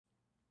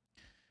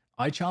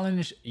I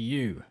challenge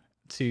you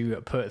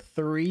to put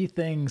three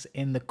things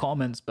in the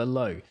comments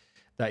below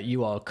that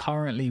you are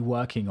currently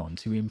working on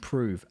to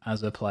improve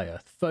as a player.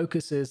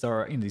 Focuses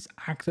are these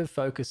active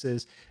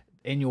focuses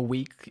in your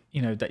week,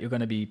 that you're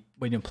going to be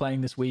when you're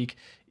playing this week.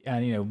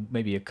 And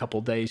maybe a couple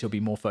of days you'll be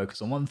more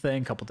focused on one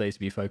thing, a couple of days to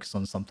be focused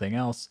on something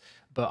else.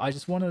 But I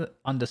just want to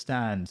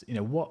understand,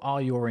 what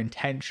are your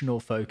intentional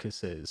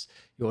focuses,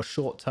 your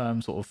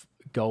short-term sort of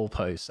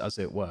goalposts, as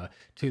it were,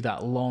 to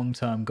that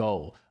long-term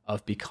goal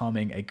of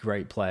becoming a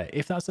great player,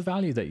 if that's a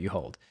value that you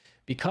hold.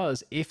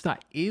 Because if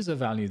that is a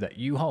value that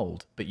you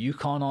hold, but you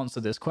can't answer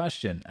this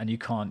question, and you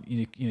can't,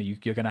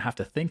 you're going to have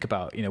to think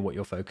about, what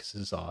your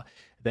focuses are,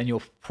 then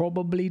you're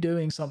probably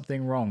doing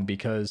something wrong.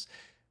 Because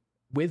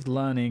with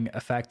learning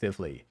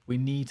effectively, we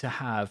need to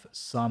have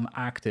some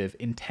active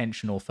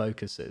intentional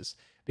focuses.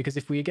 Because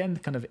if we, again,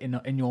 kind of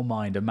in your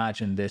mind,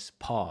 imagine this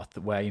path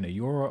where,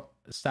 you're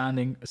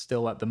standing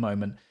still at the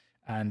moment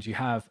and you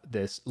have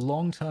this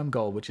long-term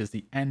goal, which is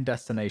the end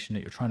destination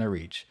that you're trying to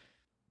reach,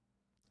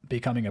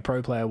 becoming a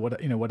pro player,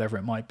 whatever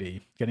it might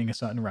be, getting a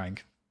certain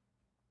rank.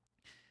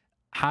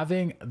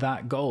 Having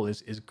that goal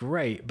is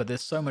great, but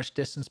there's so much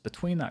distance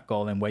between that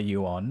goal and where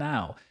you are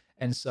now.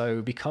 And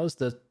so because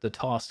the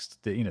tasks,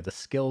 the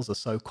skills are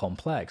so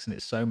complex, and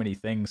it's so many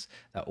things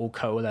that all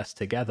coalesce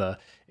together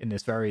in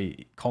this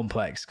very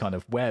complex kind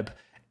of web,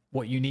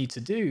 what you need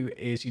to do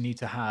is you need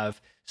to have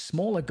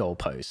smaller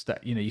goalposts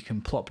that you can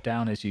plop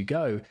down as you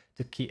go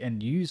to keep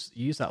and use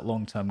that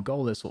long-term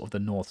goal as sort of the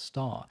North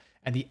Star.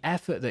 And the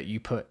effort that you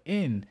put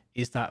in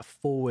is that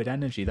forward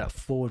energy, that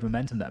forward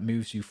momentum that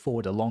moves you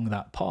forward along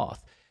that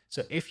path.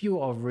 So if you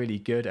are really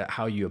good at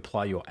how you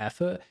apply your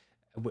effort,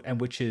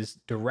 and which is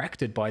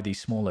directed by these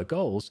smaller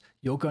goals,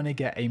 you're going to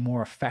get a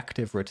more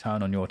effective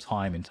return on your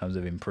time in terms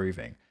of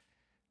improving.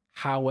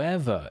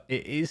 However,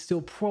 it is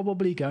still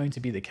probably going to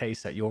be the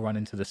case that you'll run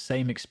into the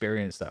same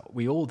experience that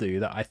we all do,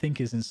 that I think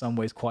is in some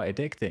ways quite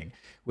addicting,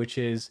 which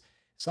is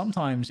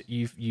sometimes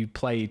you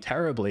play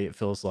terribly, it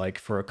feels like,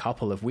 for a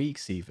couple of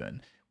weeks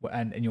even,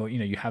 and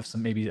you have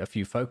maybe a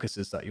few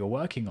focuses that you're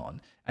working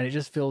on, and it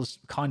just feels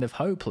kind of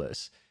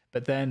hopeless.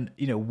 But then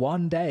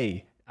one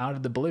day out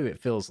of the blue, it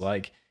feels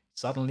like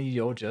suddenly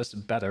you're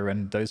just better,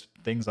 and those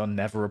things are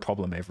never a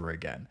problem ever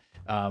again.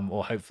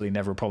 Or hopefully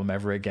never a problem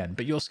ever again.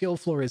 But your skill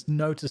floor is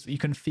noticed. You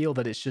can feel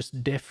that it's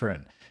just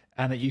different,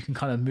 and that you can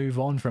kind of move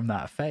on from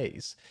that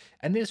phase.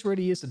 And this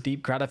really is the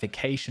deep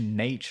gratification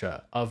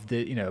nature of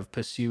of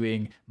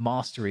pursuing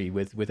mastery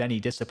with any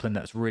discipline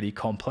that's really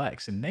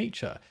complex in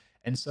nature.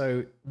 And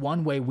so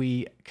one way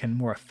we can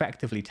more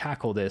effectively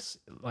tackle this,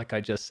 like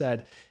I just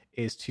said,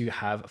 is to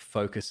have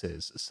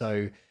focuses.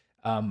 So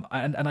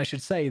and I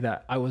should say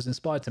that I was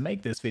inspired to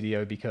make this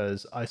video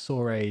because I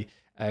saw a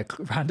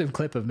random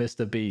clip of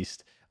Mr.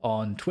 Beast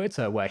on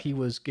Twitter where he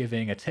was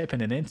giving a tip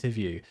in an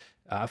interview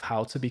of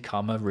how to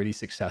become a really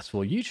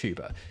successful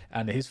YouTuber.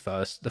 And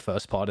the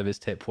first part of his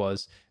tip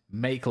was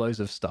make loads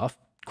of stuff.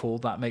 Cool,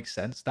 that makes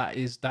sense. That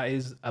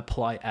is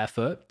apply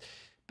effort.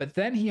 But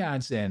then he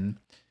adds in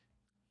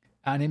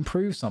and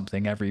improve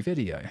something every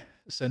video.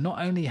 So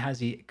not only has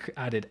he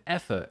added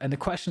effort, and the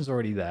question's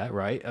already there,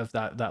 right, of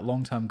that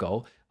long-term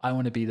goal. I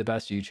want to be the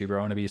best YouTuber. I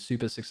want to be a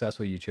super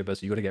successful YouTuber.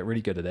 So you got to get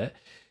really good at it.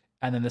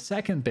 And then the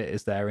second bit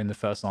is there in the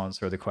first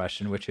answer of the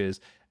question, which is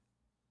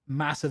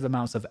massive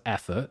amounts of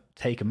effort,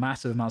 take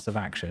massive amounts of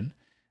action.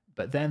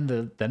 But then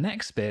the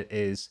next bit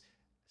is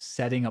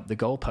setting up the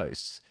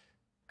goalposts,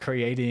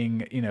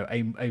 creating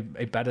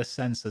a better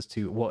sense as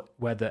to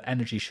where the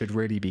energy should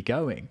really be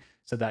going,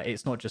 so that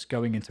it's not just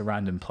going into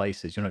random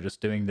places. You're not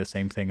just doing the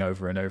same thing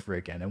over and over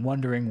again and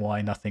wondering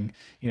why nothing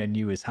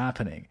new is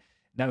happening.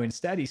 No,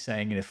 instead he's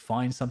saying,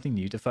 find something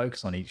new to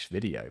focus on each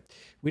video.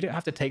 We don't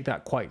have to take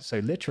that quite so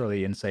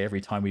literally and say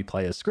every time we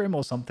play a scrim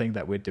or something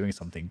that we're doing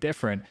something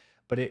different,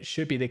 but it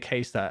should be the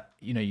case that,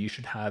 you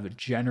should have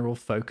general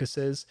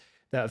focuses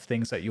that of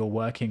things that you're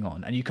working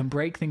on. And you can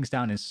break things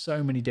down in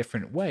so many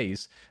different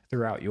ways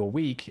throughout your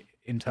week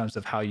in terms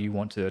of how you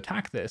want to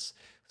attack this.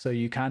 So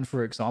you can,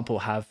 for example,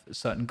 have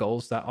certain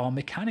goals that are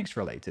mechanics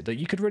related.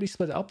 You could really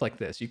split it up like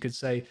this. You could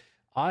say,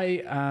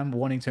 I am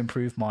wanting to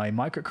improve my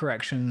micro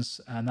corrections,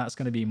 and that's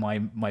going to be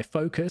my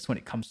focus when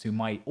it comes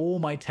to all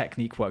my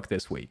technique work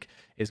this week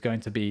is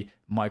going to be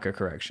micro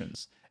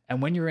corrections.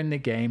 And when you're in the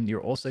game,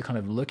 you're also kind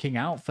of looking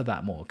out for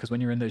that more, because when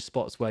you're in those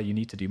spots where you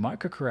need to do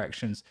micro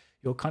corrections,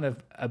 you're kind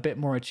of a bit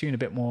more attuned, a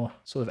bit more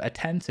sort of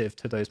attentive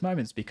to those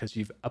moments, because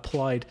you've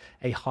applied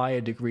a higher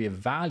degree of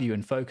value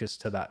and focus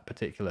to that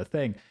particular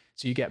thing.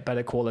 So you get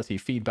better quality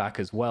feedback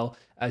as well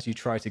as you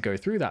try to go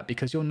through that,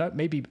 because you'll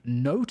maybe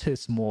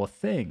notice more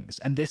things.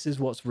 And this is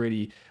what's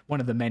really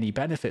one of the many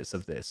benefits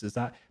of this, is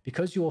that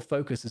because your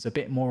focus is a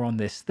bit more on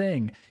this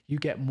thing, you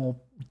get more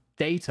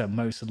data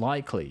most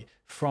likely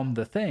from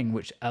the thing,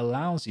 which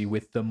allows you,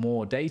 with the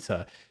more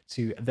data,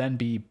 to then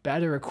be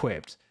better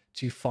equipped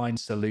to find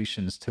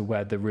solutions to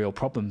where the real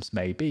problems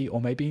may be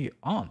or maybe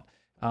aren't.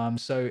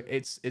 So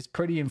it's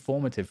pretty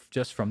informative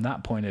just from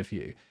that point of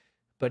view.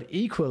 But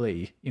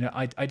equally,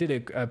 I did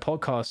a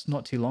podcast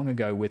not too long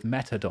ago with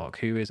Metadoc,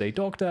 who is a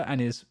doctor, and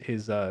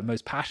his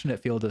most passionate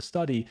field of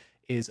study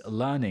is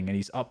learning, and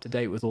he's up to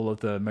date with all of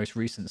the most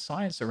recent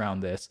science around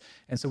this.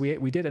 And so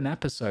we did an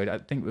episode, I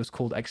think it was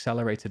called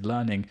Accelerated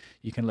Learning.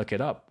 You can look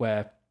it up,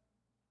 where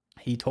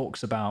he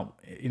talks about,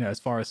 as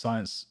far as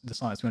the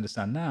science we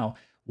understand now,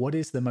 what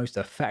is the most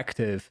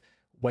effective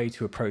way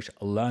to approach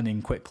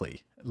learning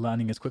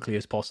as quickly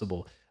as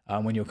possible,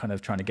 when you're kind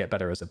of trying to get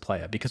better as a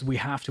player, because we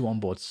have to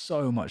onboard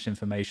so much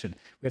information.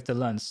 We have to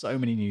learn so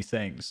many new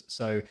things.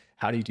 So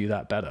how do you do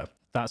that better?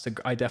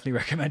 I definitely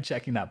recommend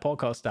checking that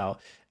podcast out.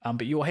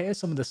 But you'll hear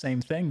some of the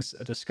same things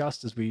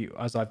discussed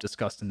as I've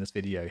discussed in this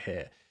video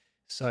here.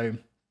 So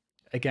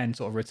again,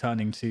 sort of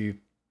returning to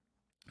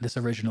this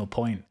original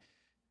point,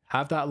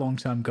 have that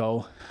long-term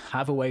goal,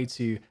 have a way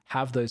to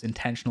have those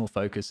intentional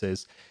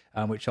focuses,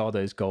 which are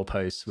those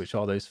goalposts, which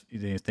are those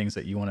things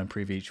that you want to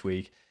improve each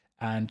week,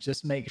 and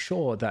just make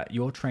sure that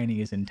your training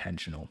is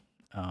intentional.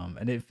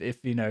 And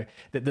if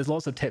there's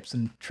lots of tips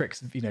and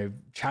tricks,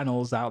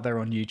 channels out there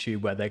on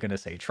YouTube where they're going to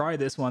say, try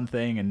this one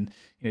thing and,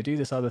 do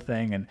this other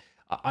thing. And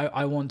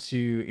I want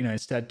to,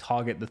 instead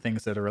target the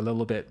things that are a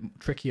little bit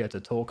trickier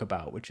to talk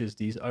about, which is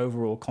these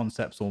overall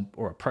concepts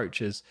or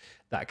approaches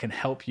that can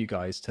help you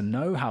guys to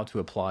know how to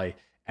apply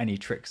any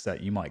tricks that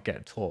you might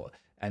get taught,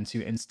 and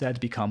to instead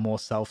become more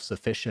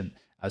self-sufficient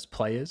as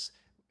players,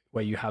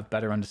 where you have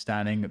better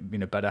understanding,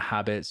 better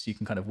habits, you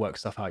can kind of work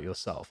stuff out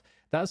yourself.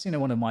 That's,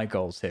 one of my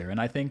goals here.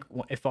 And I think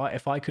if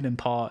I could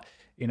impart,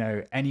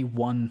 any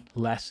one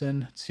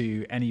lesson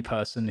to any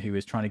person who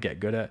is trying to get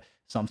good at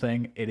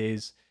something, it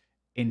is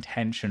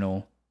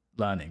intentional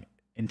learning,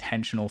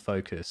 intentional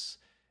focus.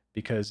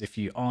 Because if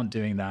you aren't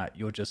doing that,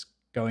 you're just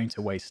going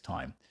to waste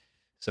time.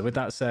 So with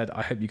that said,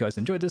 I hope you guys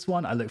enjoyed this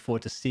one. I look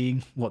forward to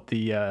seeing what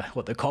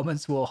the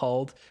comments will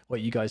hold, what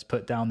you guys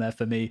put down there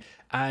for me.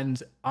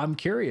 And I'm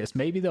curious,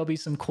 maybe there'll be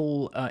some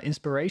cool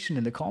inspiration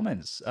in the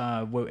comments,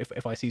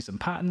 if I see some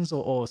patterns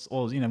or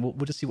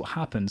we'll just see what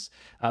happens.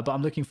 But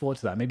I'm looking forward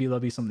to that. Maybe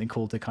there'll be something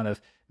cool to kind of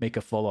make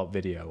a follow-up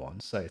video on.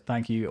 So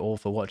thank you all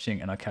for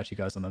watching, and I'll catch you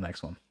guys on the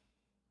next one.